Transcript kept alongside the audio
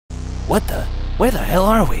Where the hell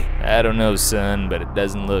are we? I don't know, son, but it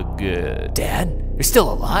doesn't look good. Dad? You're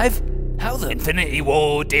still alive? How the— Infinity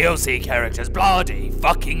War DLC characters, bloody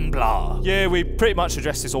fucking blah. Yeah, we pretty much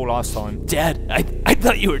addressed this all last time. Dad, I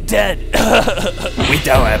thought you were dead. We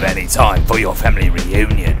don't have any time for your family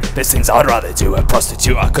reunion. There's things I'd rather do, a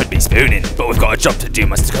prostitute I could be spooning. But we've got a job to do,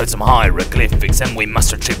 must decode some hieroglyphics, and we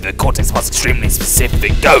must retrieve the cortex parts extremely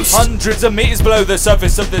specific ghosts. Hundreds of meters below the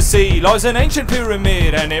surface of the sea lies an ancient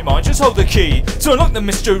pyramid, and it might just hold the key to unlock the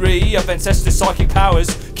mystery of ancestor psychic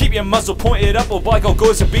powers. Keep your muzzle pointed up, or by God,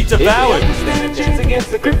 gods to be devoured. If we stand a chance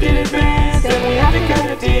against the cryptid advance, then we have to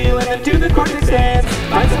cut a deal and then do the cortex dance.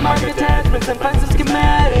 Find some mark attachments and find some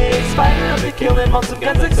schematics. Fire up and kill them on some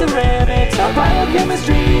guns like ceramics. Our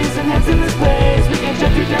biochemistry is enhanced in this place. We can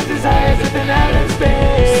shut through time's desires if in outer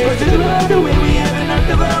space. Or to the other way, we have an arc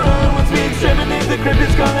of our own. Once we exterminate the crypt,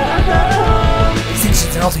 it's gonna have our home.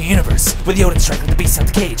 Extinction's an alternate universe, with the Odin strike the beast out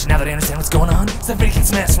the cage. Now that I understand what's going on, somebody kicks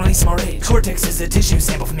some ass and release more rage. Cortex is a tissue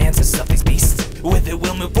sample from the ancestors of these beasts. With it,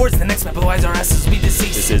 we'll move forward to the next map, otherwise our asses will be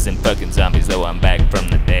deceased. This isn't fucking zombies, though I'm back from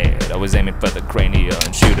the dead. I was aiming for the cranial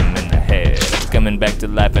and shoot him in the head. Coming back to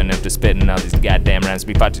life, and after spitting all these goddamn rhymes,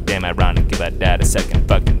 be far too damn ironic if I died a second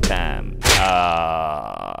fucking time.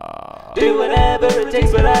 Do whatever it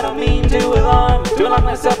takes, but I don't mean to alarm. To unlock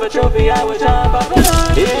myself a trophy, I would jump off an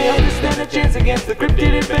arm. If we understand a chance against the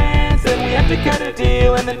cryptid advance, then we have to cut a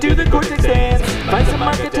deal and then do the cortex dance. Find some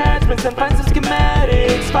mark attachments and find some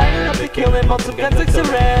schematics. Fire up and kill them on some guns like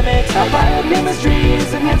ceramics. Our biochemistry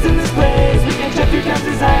is enhanced in this place. We can shut through time's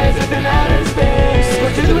desires if in outer space.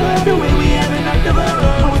 Or to the other way, we have an arc of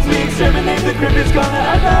our own. Once we exterminate the crypt, it's gonna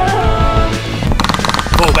have our home.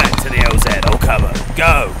 Fall back to the LZ, all cover,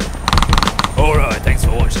 go! Alright, thanks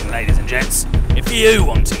for watching, ladies and gents. If you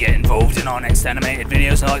want to get involved in our next animated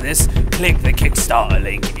videos like this, click the Kickstarter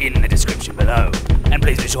link in the description below. And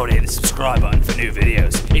please be sure to hit the subscribe button for new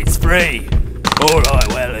videos. It's free! Alright,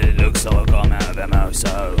 well, it looks like I'm out of ammo,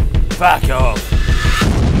 so fuck off.